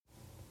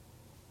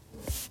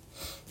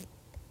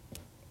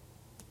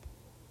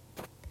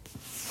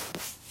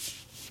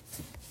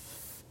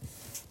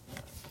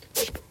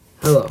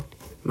Hello,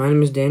 my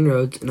name is Dan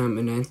Rhodes, and I'm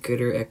a 9th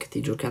grader at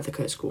Cathedral Catholic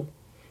High School.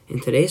 In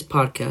today's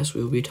podcast,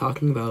 we will be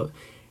talking about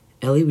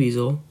Elie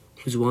Wiesel,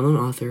 who's a well-known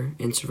author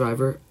and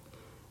survivor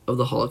of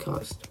the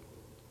Holocaust.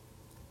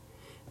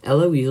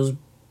 Elie Wiesel's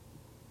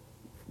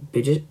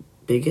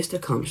biggest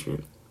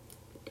accomplishment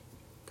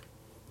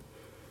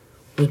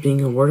was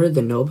being awarded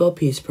the Nobel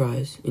Peace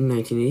Prize in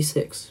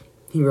 1986.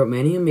 He wrote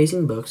many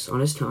amazing books on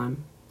his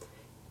time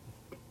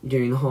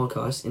during the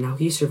Holocaust and how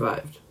he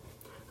survived.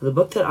 The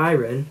book that I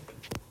read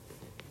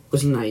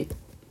was Night.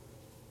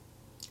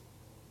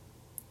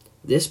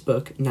 This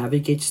book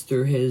navigates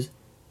through his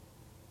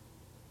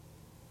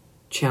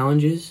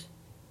challenges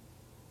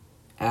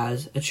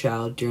as a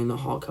child during the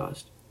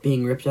Holocaust,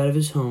 being ripped out of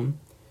his home,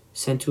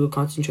 sent to a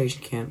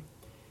concentration camp,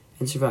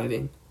 and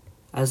surviving,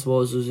 as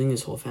well as losing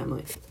his whole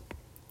family.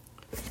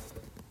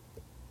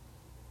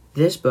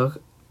 This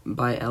book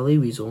by Elie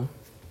Wiesel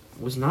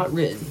was not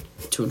written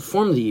to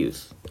inform the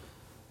youth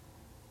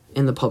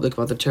and the public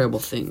about the terrible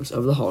things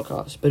of the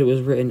Holocaust, but it was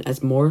written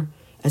as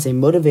a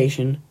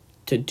motivation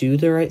to do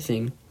the right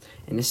thing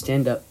and to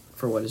stand up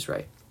for what is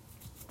right.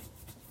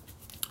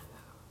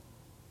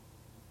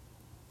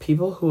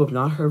 People who have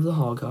not heard of the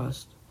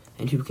Holocaust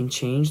and who can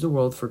change the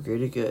world for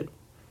greater good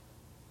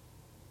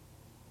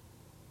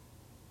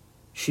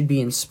should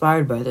be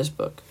inspired by this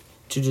book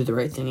to do the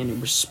right thing and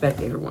to respect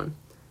everyone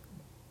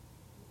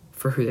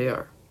for who they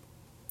are.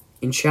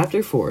 In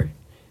Chapter 4,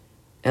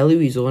 Elie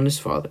Wiesel and his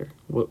father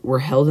were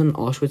held in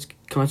Auschwitz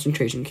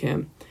concentration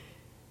camp.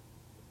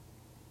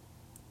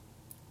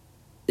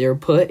 They were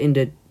put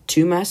into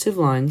two massive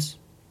lines.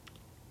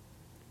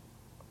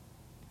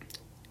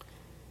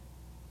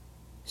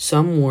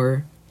 Some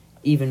were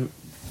even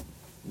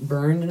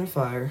burned in a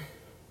fire,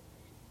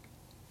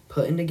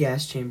 put into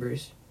gas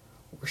chambers,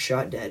 or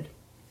shot dead.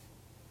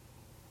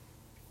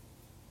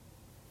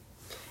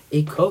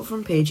 A quote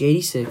from page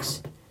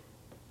 86: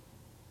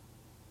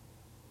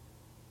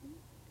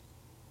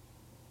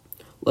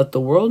 "Let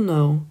the world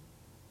know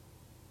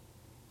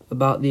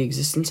about the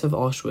existence of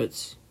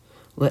Auschwitz.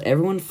 Let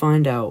everyone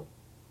find out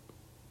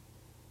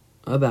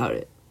about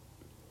it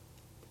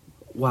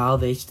while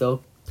they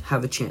still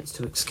have a chance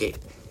to escape."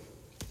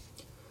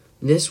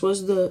 This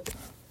was one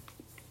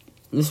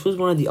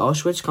of the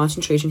Auschwitz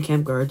concentration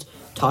camp guards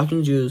talking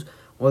to Jews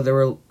while they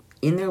were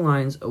in their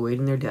lines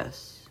awaiting their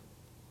deaths.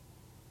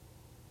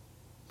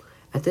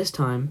 At this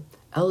time,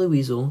 Elie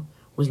Wiesel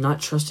was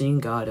not trusting in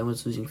God and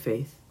was losing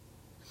faith.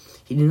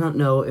 He did not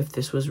know if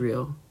this was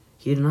real.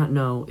 He did not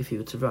know if he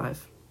would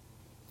survive.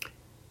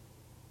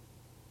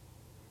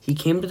 He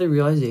came to the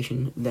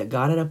realization that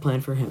God had a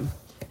plan for him,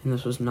 and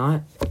this was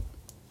not,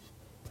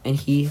 and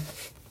he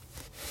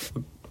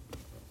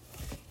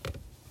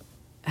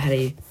had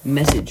a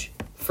message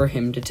for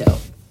him to tell,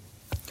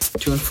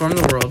 to inform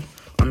the world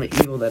on the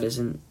evil that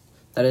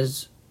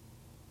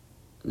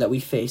we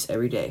face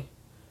every day,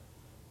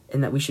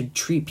 and that we should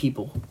treat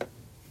people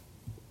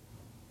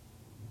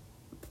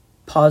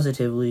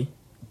positively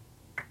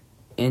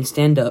and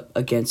stand up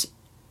against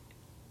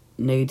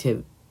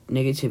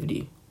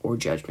negativity or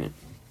judgment.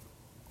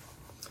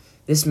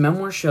 This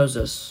memoir shows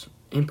us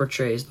and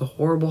portrays the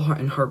horrible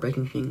and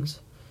heartbreaking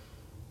things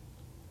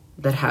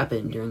that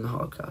happened during the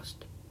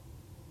Holocaust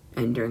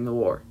and during the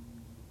war.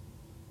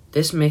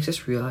 This makes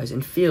us realize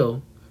and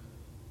feel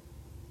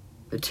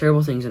the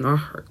terrible things in our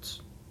hearts.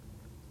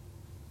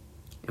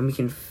 And we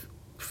can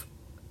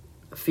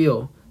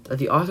feel that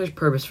the author's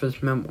purpose for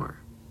this memoir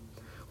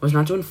was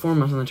not to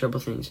inform us on the terrible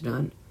things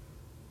done,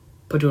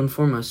 but to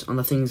inform us on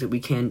the things that we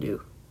can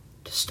do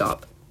to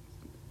stop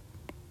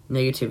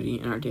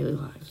negativity in our daily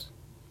lives.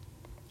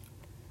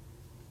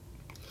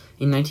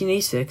 In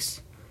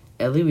 1986,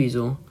 Elie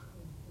Wiesel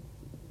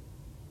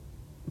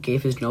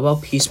gave his Nobel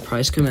Peace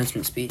Prize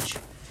commencement speech.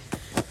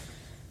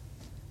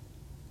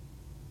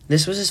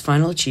 This was his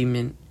final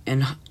achievement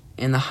and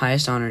the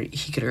highest honor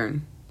he could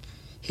earn.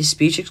 His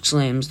speech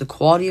exclaims the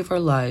quality of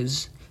our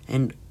lives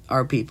and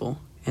our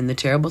people, and the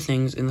terrible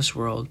things in this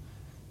world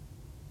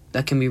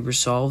that can be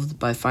resolved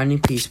by finding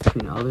peace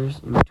between others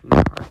and between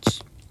our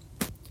hearts.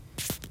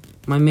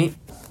 My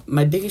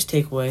biggest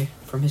takeaway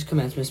from his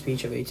commencement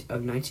speech of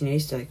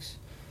 1986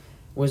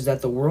 was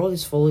that the world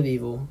is full of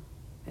evil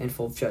and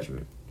full of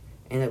judgment,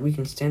 and that we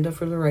can stand up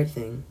for the right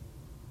thing.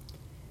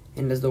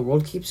 And as the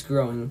world keeps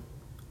growing,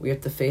 we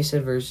have to face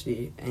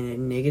adversity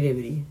and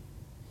negativity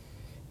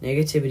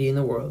in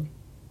the world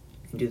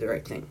and do the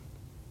right thing.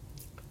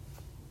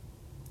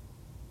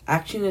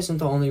 Action isn't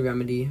the only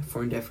remedy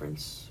for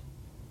indifference.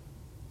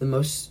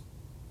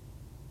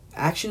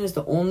 Action is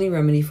the only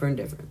remedy for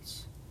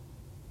indifference,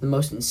 the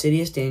most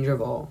insidious danger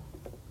of all.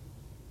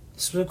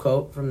 This was a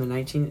quote from his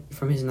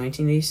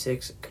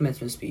 1986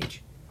 commencement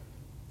speech.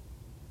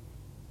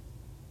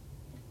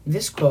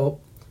 This quote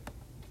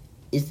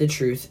is the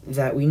truth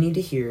that we need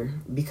to hear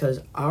because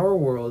our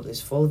world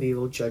is full of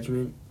evil,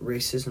 judgment,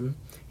 racism,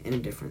 and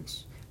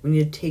indifference. We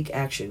need to take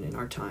action in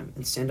our time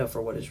and stand up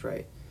for what is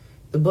right.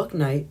 The book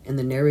Night and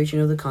the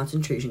narration of the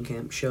concentration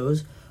camp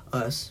shows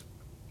us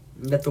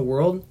that the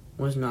world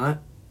was not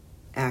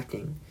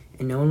acting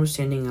and no one was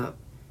standing up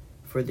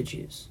for the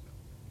Jews.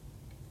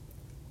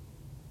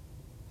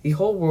 The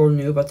whole world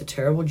knew about the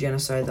terrible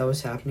genocide that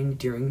was happening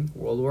during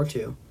World War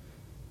II.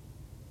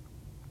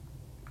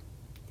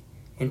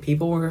 And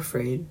people were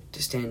afraid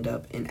to stand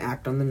up and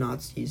act on the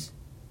Nazis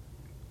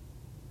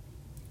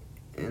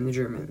and the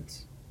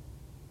Germans.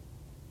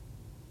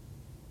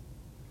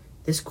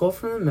 This quote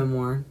from the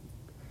memoir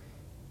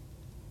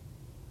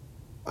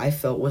I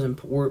felt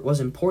was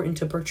important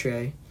to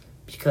portray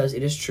because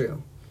it is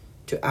true.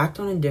 To act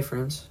on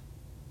indifference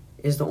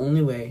is the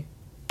only way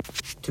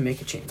to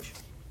make a change.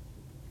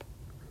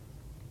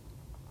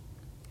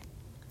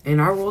 In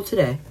our world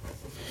today,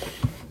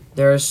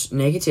 there is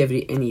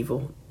negativity and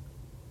evil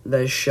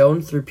that is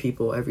shown through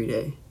people every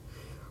day.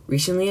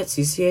 Recently at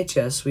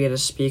CCHS, we had a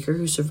speaker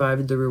who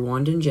survived the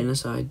Rwandan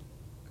genocide.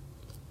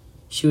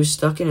 She was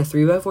stuck in a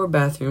 3x4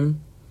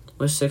 bathroom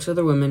with 6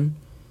 other women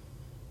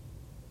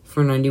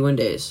for 91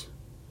 days.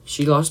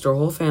 She lost her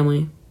whole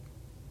family,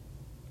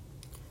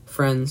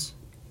 friends,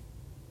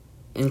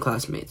 and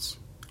classmates.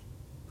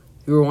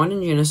 The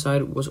Rwandan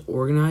genocide was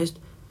organized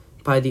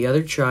by the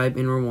other tribe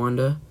in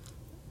Rwanda.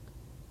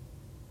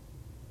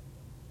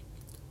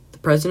 The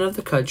president of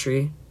the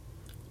country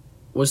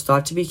was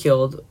thought to be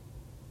killed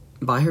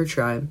by her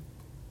tribe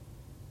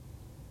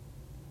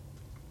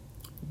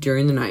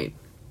during the night.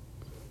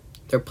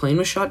 Their plane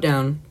was shot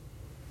down,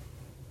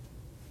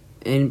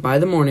 and by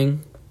the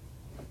morning,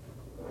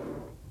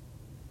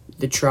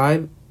 the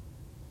tribe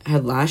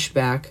had lashed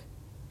back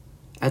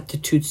at the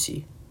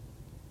Tutsi.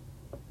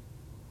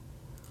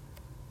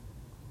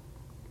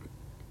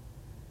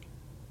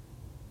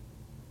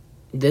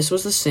 This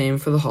was the same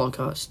for the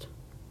Holocaust.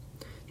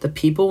 The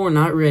people were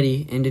not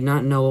ready and did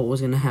not know what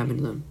was going to happen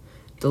to them.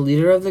 The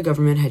leader of the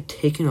government had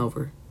taken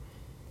over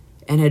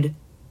and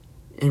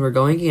were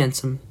going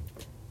against him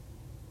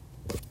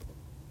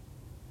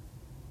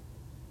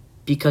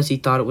because he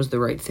thought it was the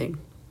right thing.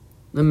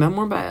 The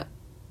memoir by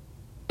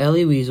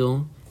Elie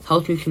Weasel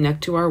helped me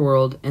connect to our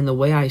world and the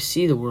way I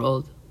see the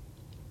world.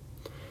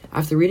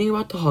 After reading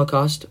about the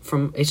Holocaust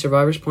from a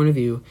survivor's point of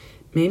view,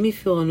 it made me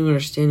feel a new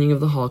understanding of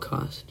the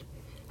Holocaust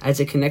as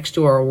it connects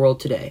to our world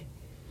today.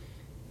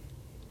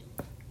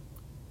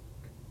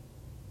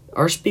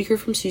 Our speaker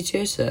from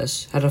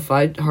CTSS had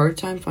a hard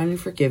time finding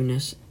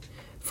forgiveness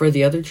for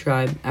the other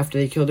tribe after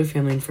they killed their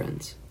family and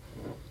friends.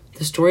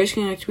 The stories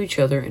connect to each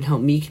other and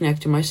help me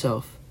connect to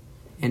myself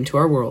and to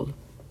our world,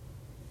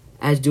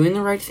 as doing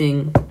the right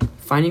thing,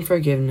 finding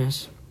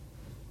forgiveness,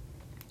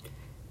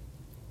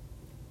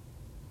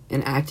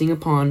 and acting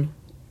upon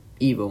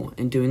evil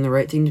and doing the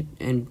right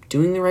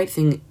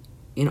thing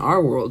in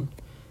our world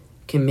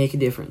can make a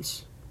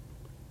difference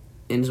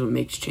and is what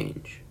makes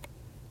change.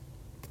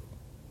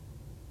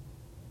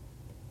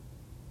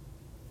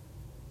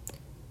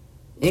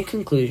 In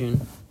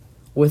conclusion,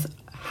 with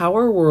how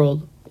our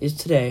world is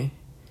today,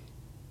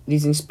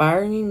 these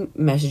inspiring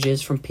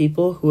messages from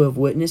people who have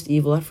witnessed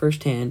evil at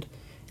first hand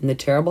and the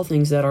terrible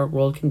things that our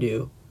world can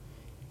do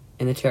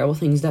and the terrible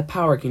things that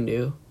power can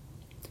do,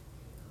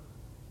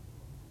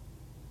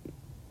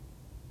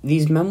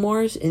 these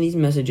memoirs and these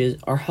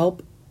messages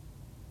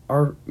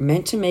are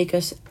meant to make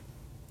us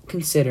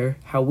consider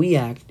how we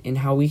act and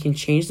how we can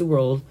change the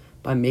world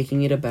by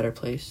making it a better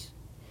place.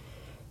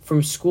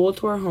 From school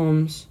to our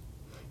homes,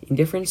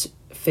 indifference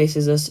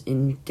faces us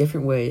in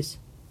different ways.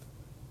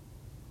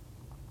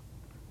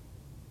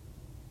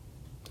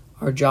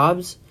 Our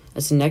jobs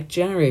as the next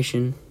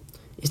generation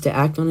is to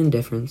act on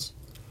indifference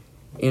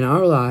in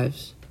our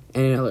lives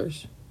and in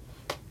others.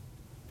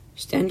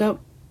 Stand up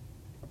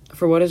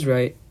for what is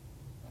right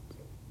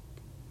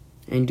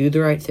and do the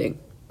right thing.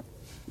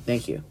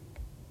 Thank you.